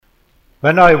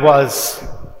When I was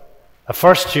a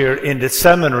first year in the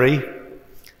seminary,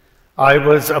 I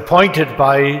was appointed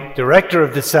by the rector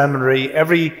of the seminary.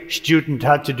 Every student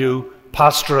had to do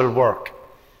pastoral work.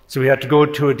 So we had to go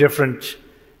to a different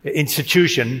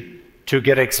institution to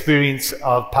get experience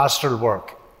of pastoral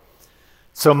work.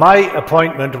 So my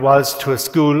appointment was to a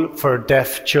school for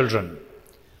deaf children.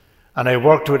 And I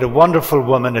worked with a wonderful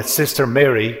woman, a Sister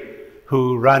Mary,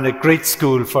 who ran a great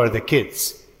school for the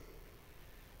kids.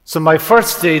 So my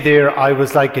first day there, I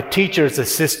was like a teacher's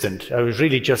assistant. I was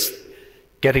really just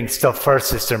getting stuff for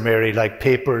Sister Mary, like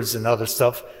papers and other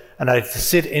stuff, and I had to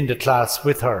sit in the class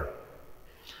with her.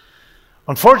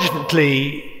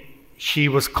 Unfortunately, she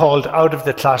was called out of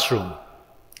the classroom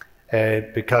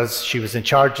because she was in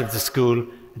charge of the school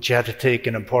and she had to take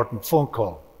an important phone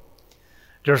call.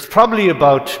 There's probably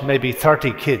about maybe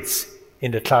 30 kids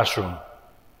in the classroom.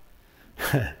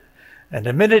 And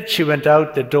the minute she went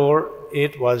out the door,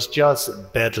 it was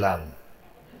just bedlam.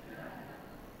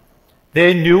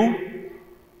 They knew,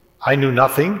 I knew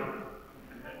nothing,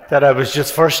 that I was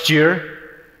just first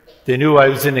year. They knew I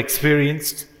was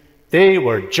inexperienced. They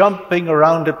were jumping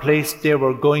around the place. They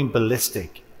were going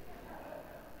ballistic.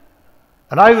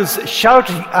 And I was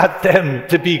shouting at them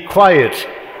to be quiet,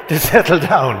 to settle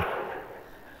down.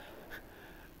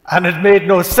 And it made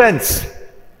no sense.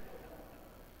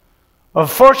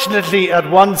 Unfortunately, at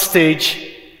one stage,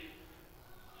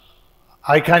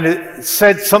 I kind of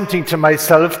said something to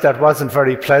myself that wasn't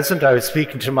very pleasant. I was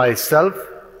speaking to myself.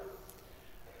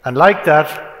 And like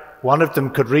that, one of them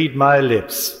could read my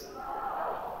lips.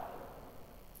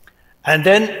 And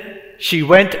then she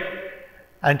went,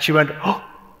 oh.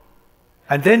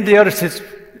 And then the other says,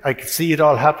 I could see it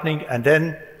all happening. And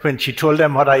then when she told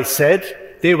them what I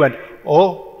said, they went,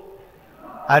 oh.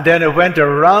 And then it went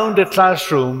around the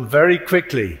classroom very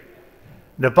quickly.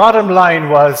 The bottom line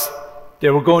was, they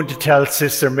were going to tell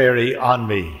Sister Mary on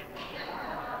me.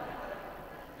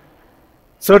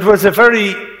 So it was a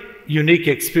very unique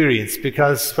experience,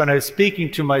 because when I was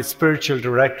speaking to my spiritual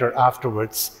director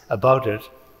afterwards about it,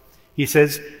 he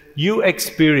says, you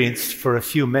experienced for a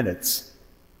few minutes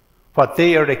what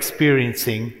they are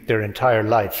experiencing their entire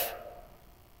life.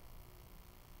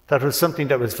 That was something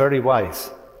that was very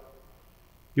wise.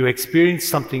 You experience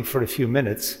something for a few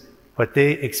minutes, what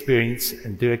they experience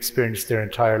and do experience their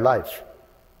entire life.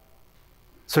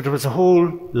 So there was a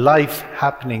whole life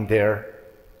happening there,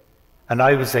 and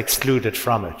I was excluded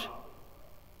from it.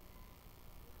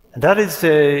 And that is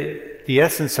the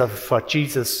essence of what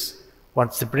Jesus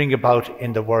wants to bring about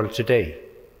in the world today.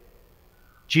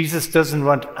 Jesus doesn't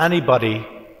want anybody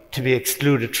to be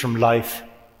excluded from life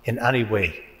in any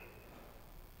way.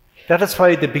 That is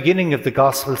why the beginning of the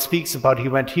gospel speaks about he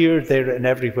went here, there, and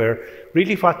everywhere.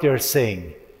 Really what they're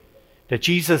saying, that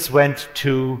Jesus went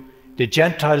to the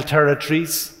Gentile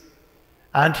territories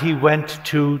and he went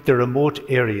to the remote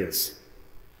areas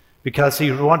because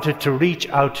he wanted to reach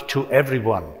out to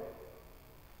everyone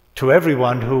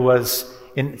who was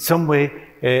in some way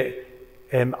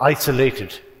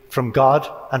isolated from God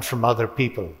and from other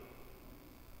people.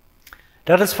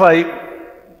 That is why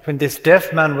when this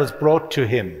deaf man was brought to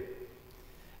him,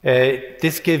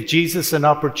 this gave Jesus an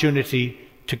opportunity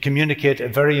to communicate a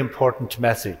very important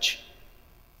message,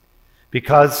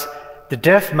 because the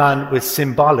deaf man was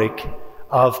symbolic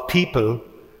of people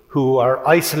who are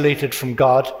isolated from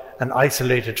God and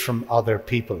isolated from other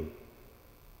people.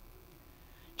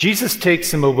 Jesus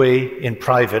takes him away in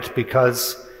private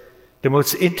because the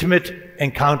most intimate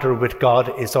encounter with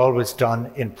God is always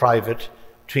done in private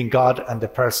between God and the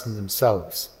person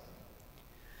themselves.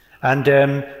 And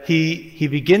he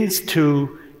begins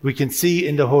to, we can see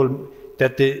in the whole,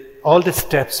 that all the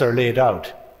steps are laid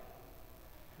out.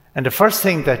 And the first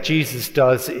thing that Jesus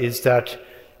does is that,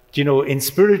 in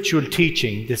spiritual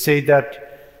teaching, they say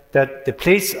that the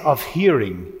place of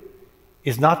hearing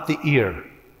is not the ear,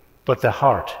 but the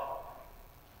heart.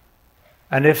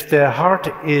 And if the heart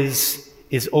is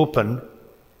open,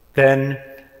 then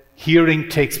hearing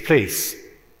takes place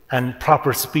and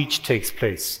proper speech takes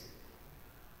place.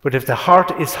 But if the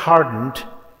heart is hardened,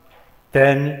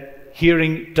 then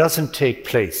hearing doesn't take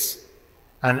place,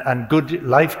 and good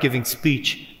life-giving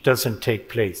speech doesn't take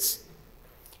place.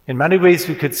 In many ways,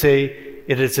 we could say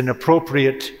it is an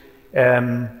appropriate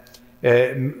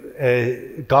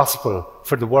gospel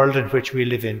for the world in which we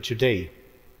live in today.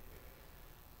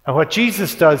 And what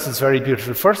Jesus does is very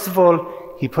beautiful. First of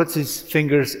all, he puts his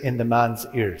fingers in the man's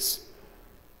ears,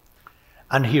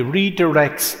 and he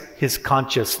redirects his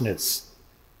consciousness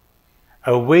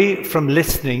away from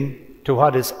listening to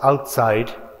what is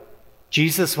outside.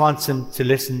 Jesus wants him to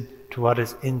listen to what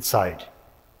is inside.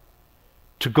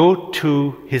 to go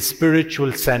to his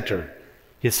spiritual center,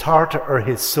 his heart or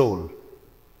his soul,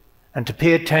 and to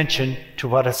pay attention to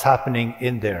what is happening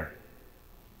in there.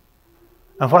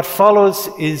 And what follows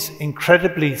is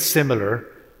incredibly similar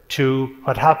to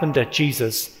what happened at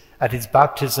Jesus at his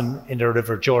baptism in the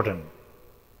River Jordan.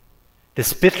 The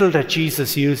spittle that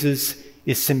Jesus uses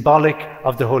is symbolic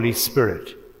of the Holy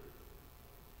Spirit.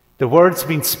 The words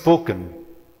being spoken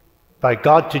by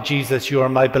God to Jesus, "You are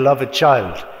my beloved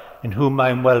child, in whom I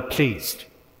am well pleased."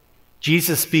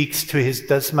 Jesus speaks to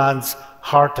this man's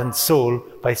heart and soul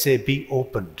by saying, "Be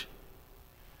opened.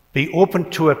 Be open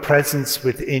to a presence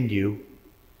within you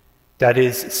that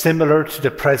is similar to the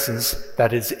presence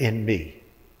that is in me,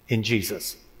 in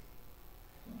Jesus."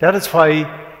 That is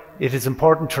why it is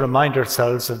important to remind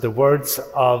ourselves of the words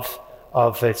of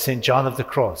St. John of the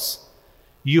Cross.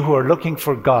 "You who are looking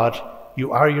for God,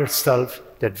 you are yourself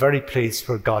that very place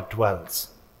where God dwells."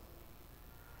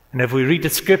 And if we read the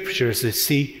scriptures, we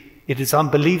see it is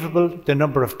unbelievable the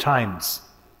number of times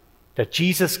that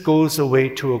Jesus goes away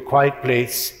to a quiet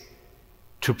place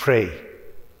to pray,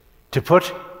 to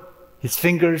put his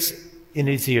fingers in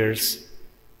his ears,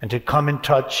 and to come in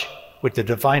touch with the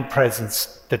divine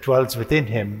presence that dwells within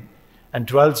him and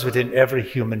dwells within every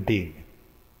human being.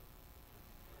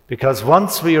 Because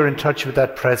once we are in touch with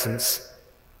that presence,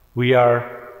 we are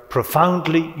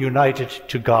profoundly united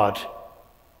to God,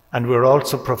 and we're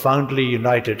also profoundly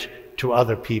united to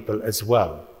other people as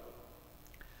well.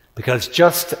 Because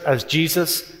just as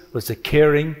Jesus was a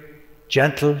caring,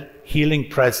 gentle, healing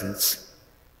presence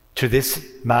to this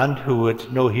man who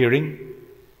had no hearing,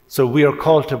 so we are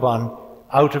called upon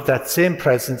out of that same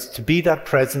presence to be that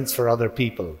presence for other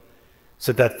people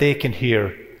so that they can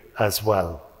hear as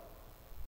well.